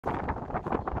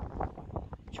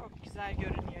güzel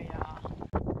görünüyor ya.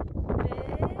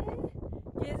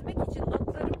 Ve gezmek için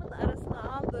notlarımın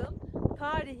arasına aldığım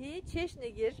tarihi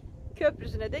ÇEŞNİGİR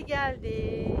Köprüsü'ne de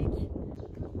geldik.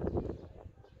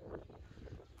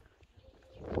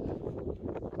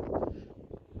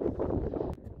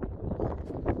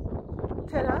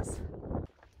 Teras.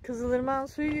 Kızılırmak'ın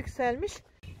suyu yükselmiş.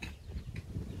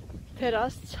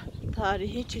 Teras,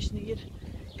 tarihi ÇEŞNİGİR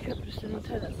Köprüsü'nün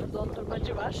terası.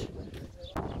 Dondurmacı var.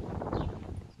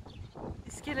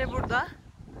 İskele burada.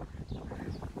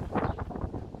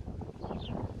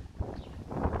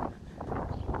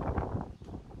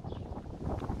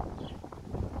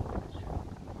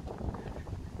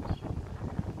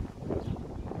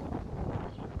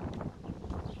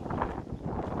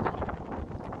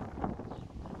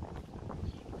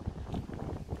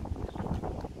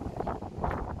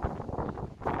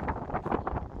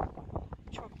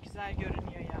 Çok güzel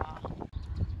görünüyor ya.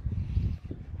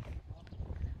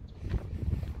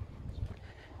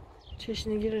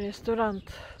 ÇEŞNİGİR RESTORANT.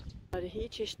 Tarihi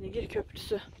ÇEŞNİGİR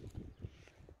Köprüsü.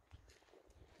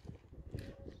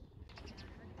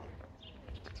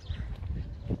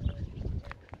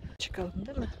 Çıkalım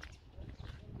değil mi?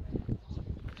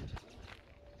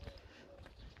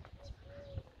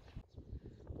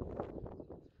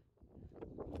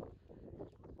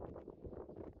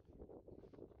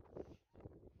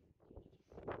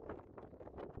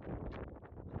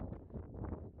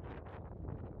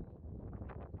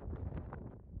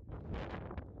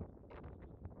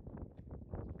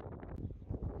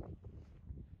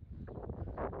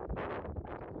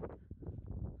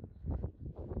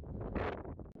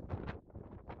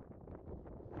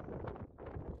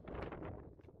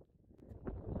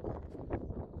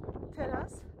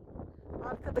 Teras.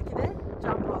 Arkadaki de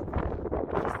cam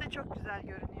balkon. İkisi de çok güzel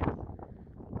görünüyor.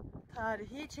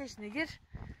 Tarihi ÇEŞNİGİR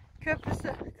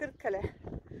Köprüsü, Kirikkale.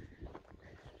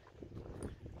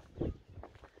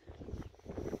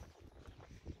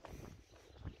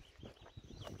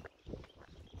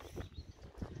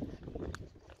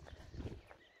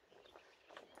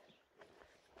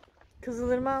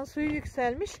 Kızılırmak'ın suyu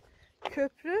yükselmiş.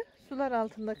 Köprü sular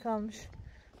altında kalmış.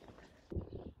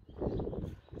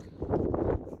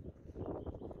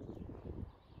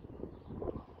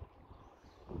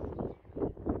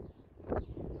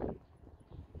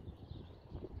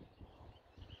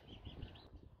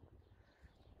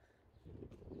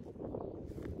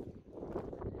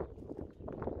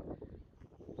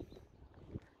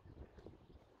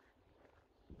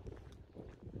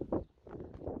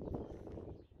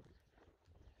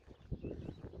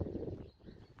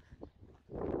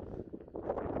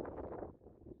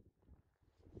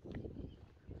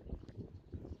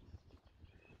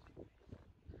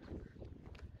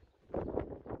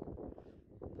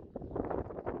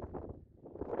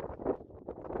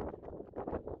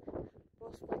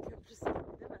 Köprüsü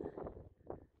gibi değil mi?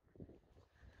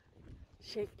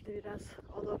 Şekli biraz,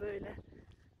 o da böyle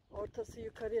ortası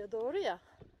yukarıya doğru ya.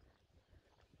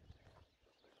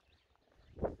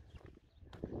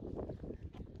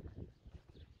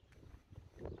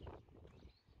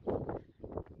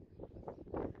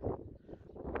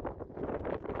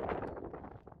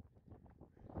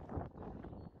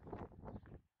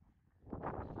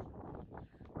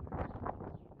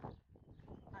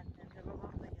 Annem de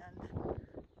babam da geldi.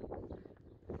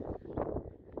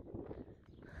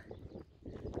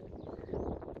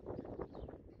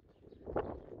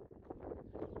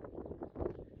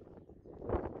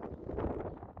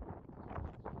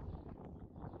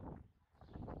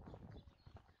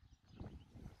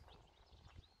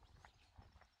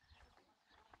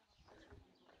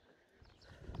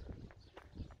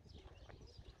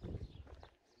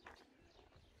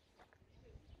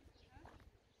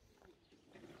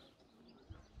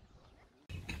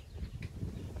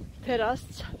 Teras,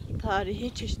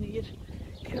 tarihi ÇEŞNİGİR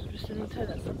Köprüsü'nün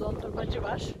terası. Dondurmacı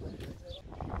var.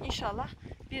 İnşallah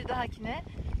bir dahakine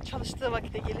çalıştığı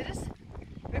vakite geliriz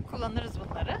ve kullanırız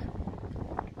bunları.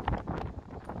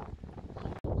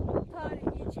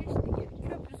 Tarihi ÇEŞNİGİR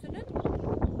Köprüsü'nün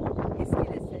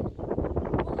iskelesi.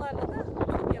 Bunlarla da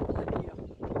tur yapılabiliyor.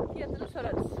 Fiyatını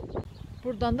sorarız.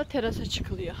 Buradan da terasa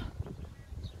çıkılıyor.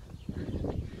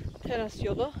 Teras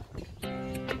yolu.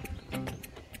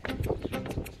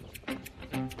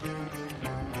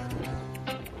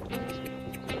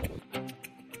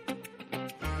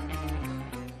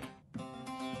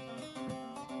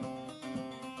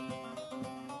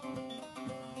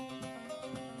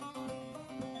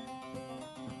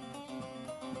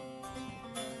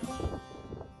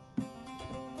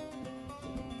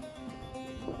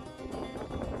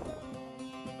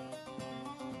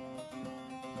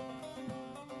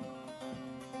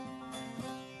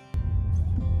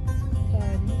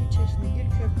 ÇEŞNİGİR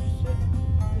Köprüsü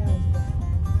yazdı.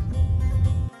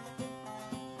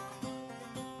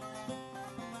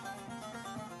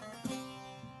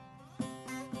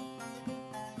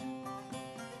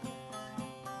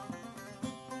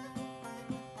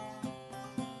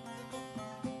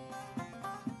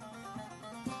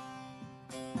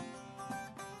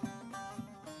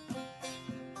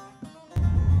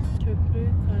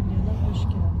 Kanyon'a hoş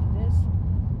geldiniz.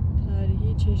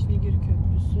 Tarihi ÇEŞNİGİR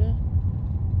Köprüsü.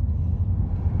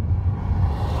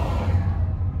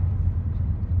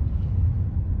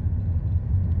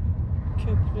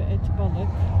 Köprü et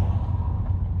balık.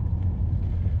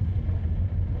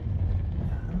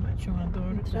 Ama şuna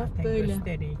doğru Etraf zaten böyle.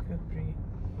 Gösteriyor köprüyü.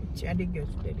 İçeri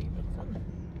gösteriyor baksana.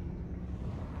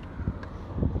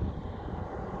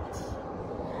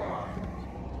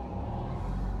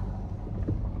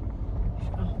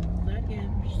 Şu ahırlar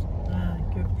gelmiş. Ha,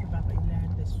 köprü bak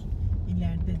ileride su.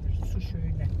 İleridedir su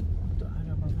şöyle. Bu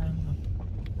arabalarla.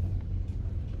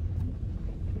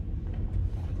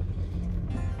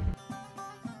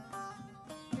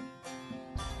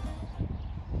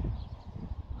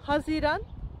 Haziran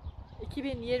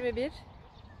 2021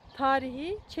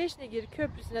 tarihi ÇEŞNİGİR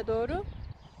Köprüsü'ne doğru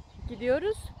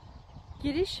gidiyoruz.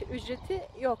 Giriş ücreti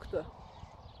yoktu.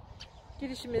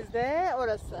 Girişimiz de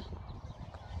orası.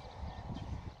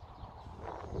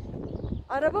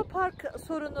 Araba park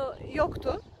sorunu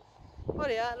yoktu.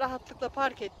 Oraya rahatlıkla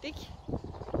park ettik.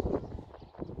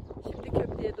 Şimdi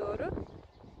köprüye doğru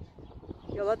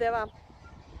yola devam.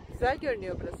 Güzel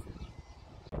görünüyor burası.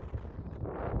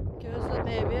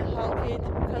 Gözleme evi, halk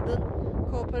eğitimi, kadın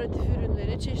kooperatif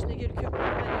ürünleri, ÇEŞNİGİR Köprü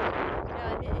Kanyon,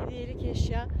 yani hediyelik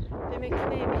eşya demek ki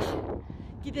neymiş?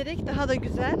 Giderek daha da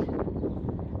güzel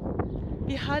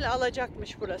bir hal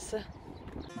alacakmış burası.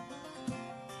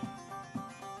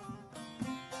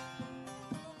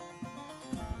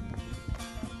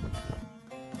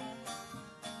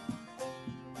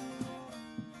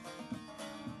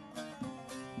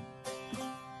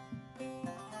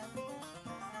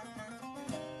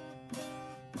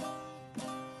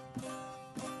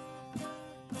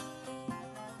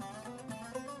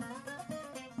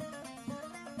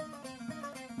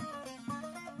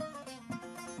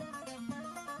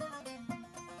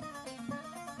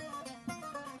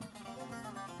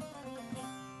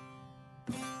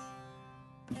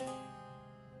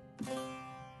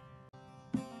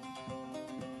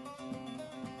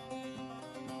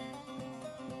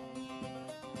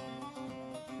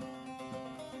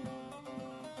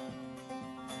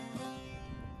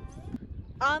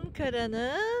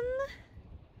 Ankara'nın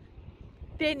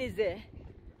denizi,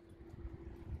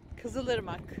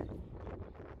 Kızılırmak.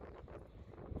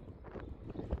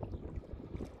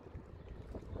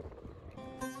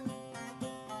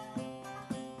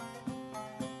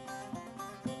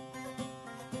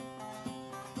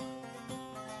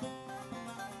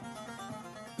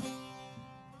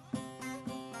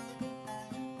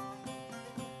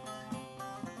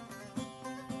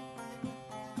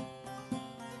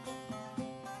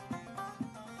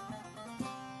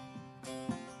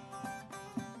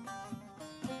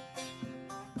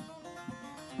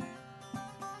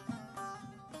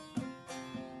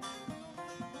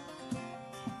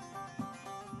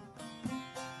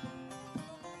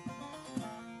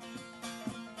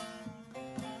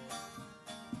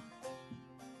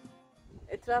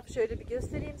 Etrafı şöyle bir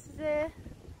göstereyim size.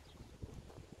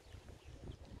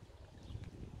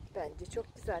 Bence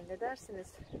çok güzel. Ne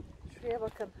dersiniz? Şuraya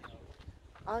bakın.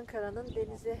 Ankara'nın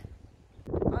denizi.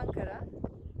 Ankara.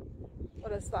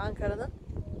 Orası da Ankara'nın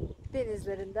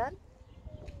denizlerinden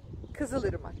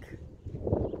Kızılırmak.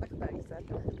 Bak ben güzel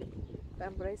değil mi?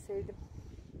 Ben burayı sevdim.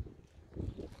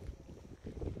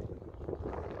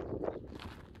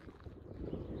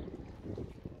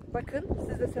 Bakın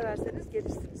siz de severseniz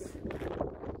gelirsiniz.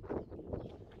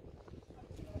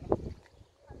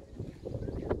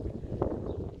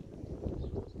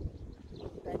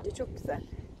 Bence çok güzel.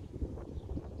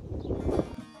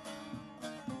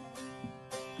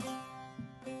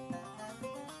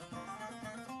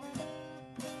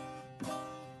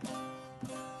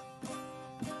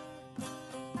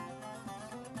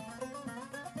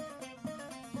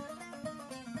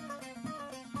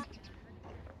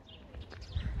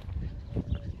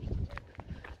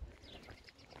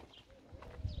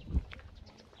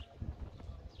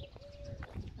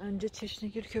 Önce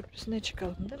ÇEŞNİGİR Köprüsü'ne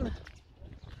çıkalım değil mi?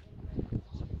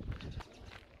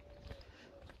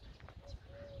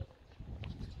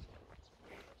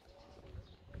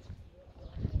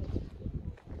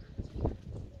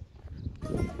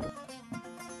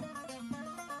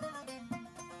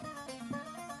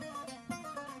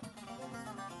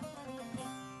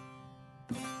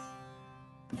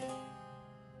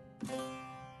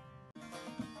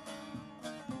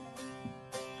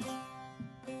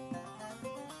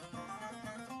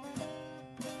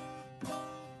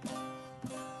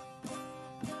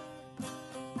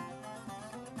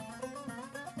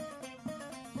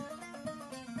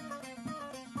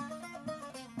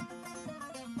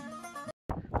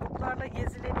 arabalarla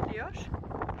gezilebiliyor.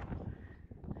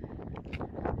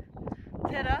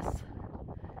 Teras.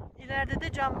 İleride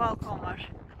de cam balkon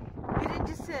var.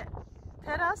 Birincisi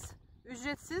teras,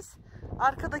 ücretsiz.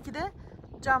 Arkadaki de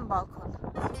cam balkon.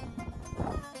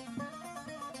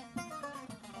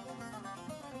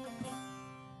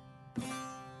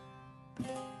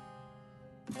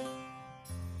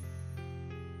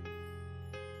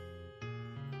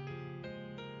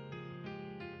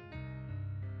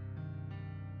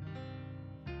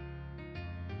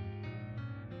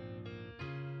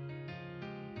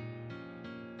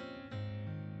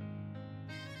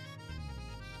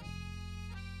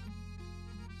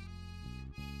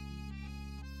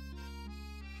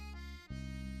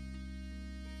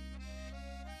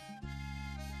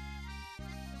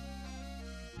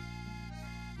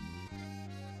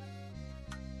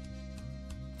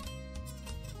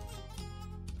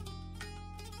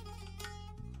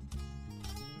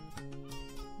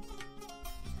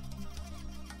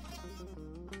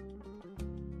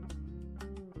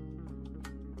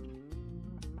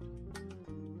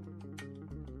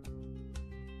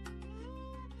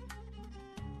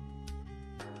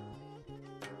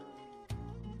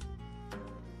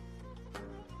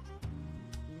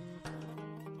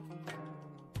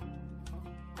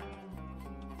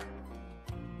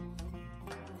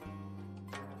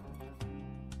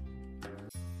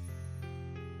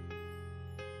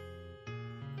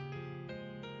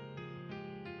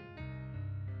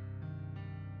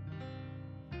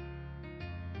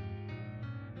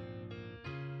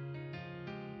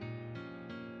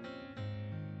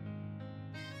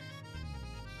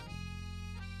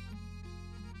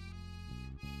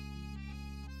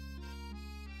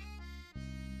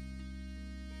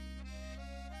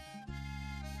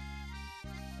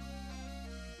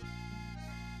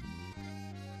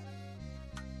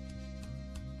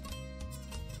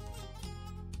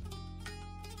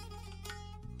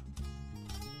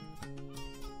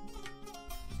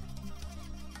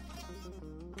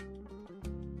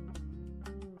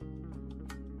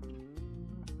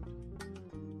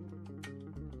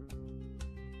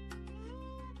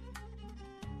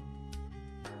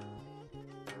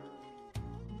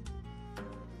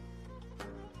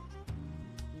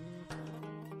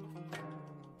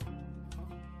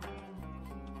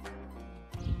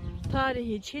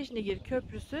 Tarihi ÇEŞNİGİR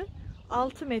Köprüsü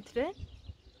 6 metre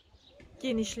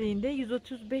genişliğinde,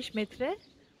 135 metre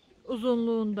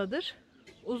uzunluğundadır.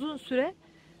 Uzun süre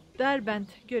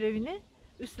derbent görevini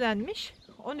üstlenmiş.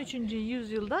 13.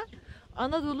 yüzyılda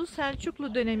Anadolu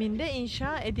Selçuklu döneminde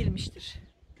inşa edilmiştir.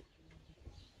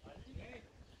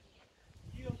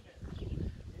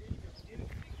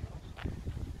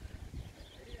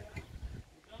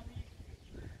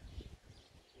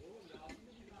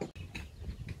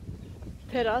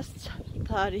 Teras,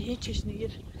 tarihi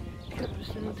ÇEŞNİGİR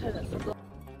Köprüsü'nün terası.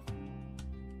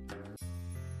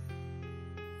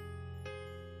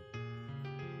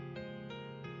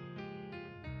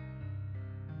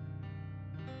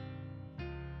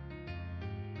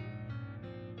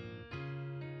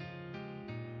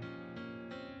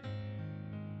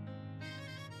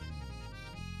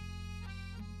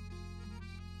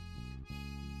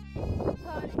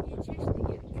 Tarihi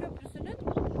ÇEŞNİGİR Köprüsü'nün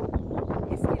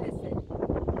iskelesi.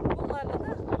 Bunlarla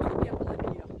da tur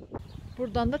yapılabiliyor.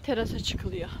 Buradan da terasa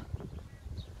çıkılıyor.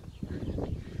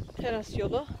 Teras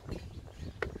yolu.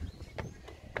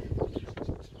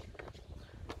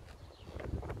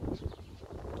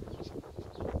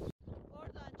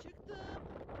 Oradan çıktım.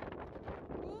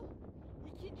 Bu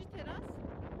ikinci teras.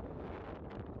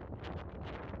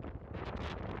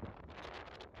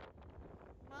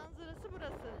 Manzarası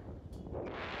burası. Bu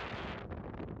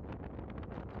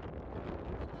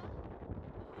da daha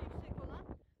yüksek olan,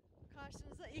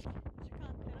 karşınıza ilk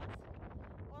çıkan teras.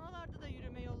 Oralarda da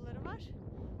yürüme yolları var.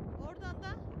 Oradan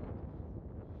da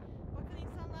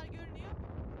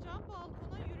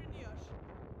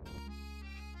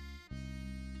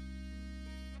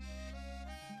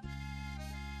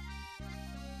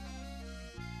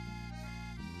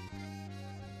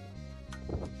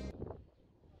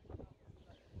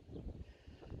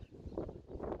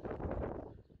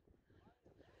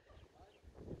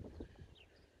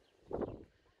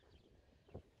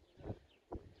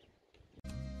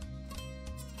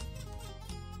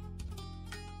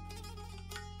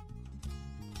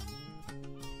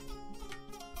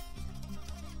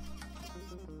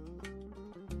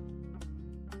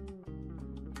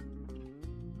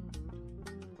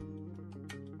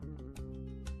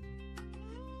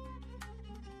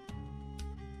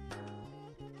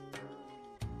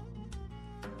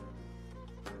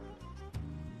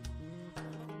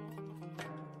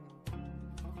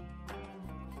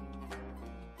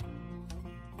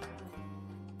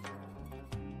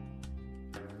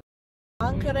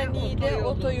Ankara-Niğde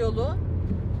otoyolu.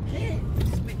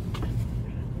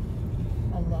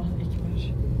 Allahu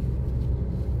Ekber.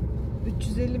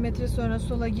 350 metre sonra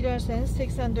sola girerseniz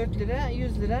 84 lira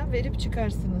 100 lira verip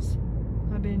çıkarsınız.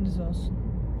 Haberiniz olsun.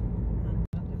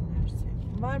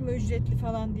 Var mı ücretli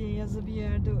falan diye yazı bir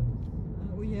yerde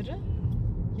uyarı?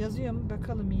 Yazıyor mu?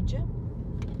 Bakalım iyice.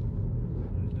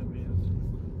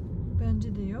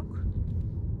 Bence de yok.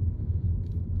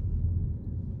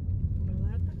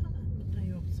 Buralarda falan mı da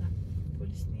yoksa?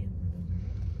 Polis niye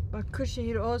burada? Bak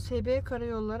Kırşehir OSB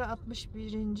Karayolları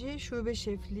 61. Şube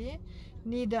Şefliği,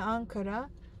 Niğde, Ankara,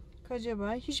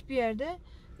 Kacabay. Hiçbir yerde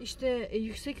işte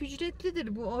yüksek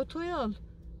ücretlidir bu otoyol.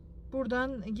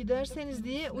 Buradan giderseniz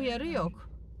diye uyarı yok.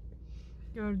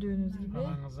 Gördüğünüz gibi.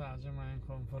 Paranıza acımayın,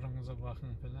 konforunuza bakın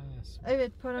falan yazsın.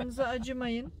 Evet, paranıza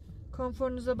acımayın,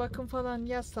 konforunuza bakın falan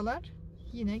yazsalar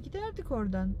yine giderdik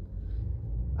oradan.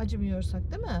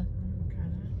 Acımıyorsak değil mi?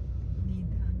 Ankara,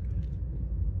 Niğde, Ankara.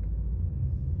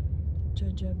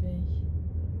 Caca Bey.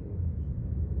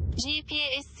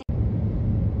 GPS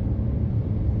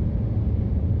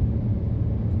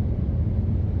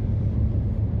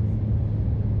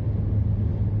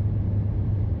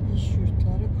İş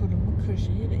Yurtları Kurumu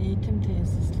Kırşehir Eğitim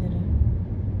Tesisleri.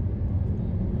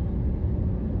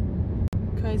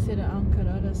 Kayseri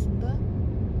Ankara arasında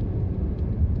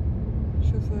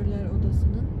şoförler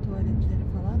odasının tuvaletleri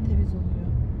falan temiz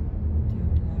oluyor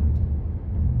diyorlardı.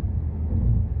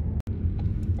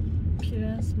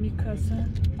 Prens Mikasa.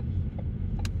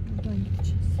 Buradan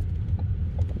gideceğiz.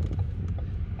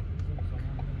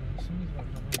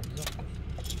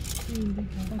 Değildi.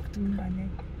 Baktım ben. Kale,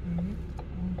 evet.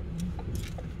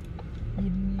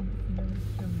 27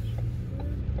 kilometremiş.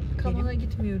 Kamana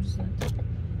gitmiyoruz zaten.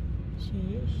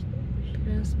 Şeyi işte.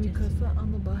 Prens Mikasa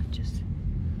Anı Bahçesi.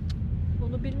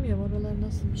 Onu bilmiyorum, oralar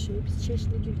nasıl bir şey. Biz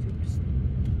ÇEŞNİGİR Köprüsü.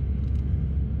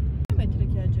 Ne metre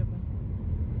ki acaba?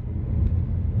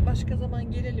 Başka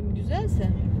zaman gelelim güzelse.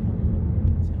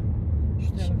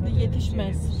 Şimdi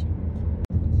yetişmez.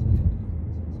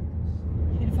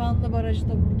 Hirfanlı Barajı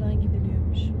da buradan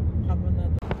gidiliyormuş. Kamına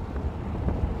da.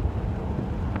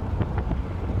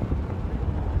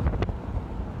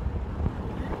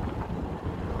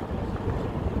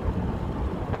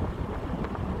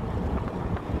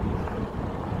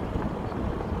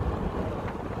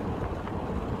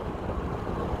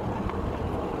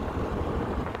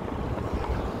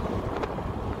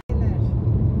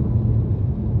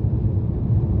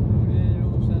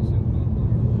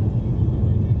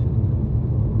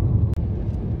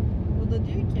 O da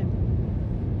diyor ki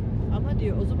ama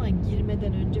diyor o zaman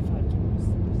girmeden önce fark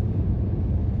etmişsiniz.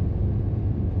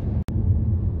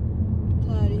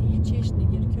 Tarihi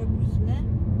ÇEŞNİGİR Köprüsü'ne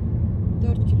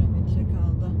 4 kilometre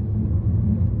kaldı.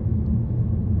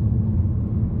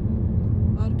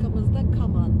 Arkamızda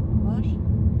Kaman var.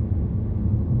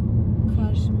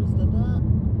 Karşımızda da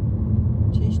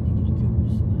ÇEŞNİGİR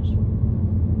Köprüsü var.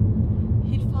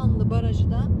 Hirfanlı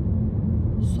Barajı da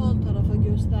sol tarafa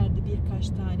gösterdi birkaç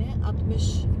tane.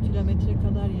 60 kilometre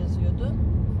kadar yazıyordu.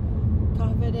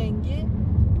 Kahverengi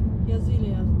yazıyla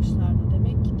yazmışlardı.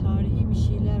 Demek ki tarihi bir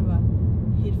şeyler var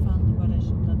Hirfanlı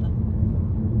Barajı'nda da.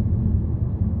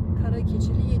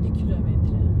 Karakeçili 7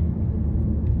 kilometre.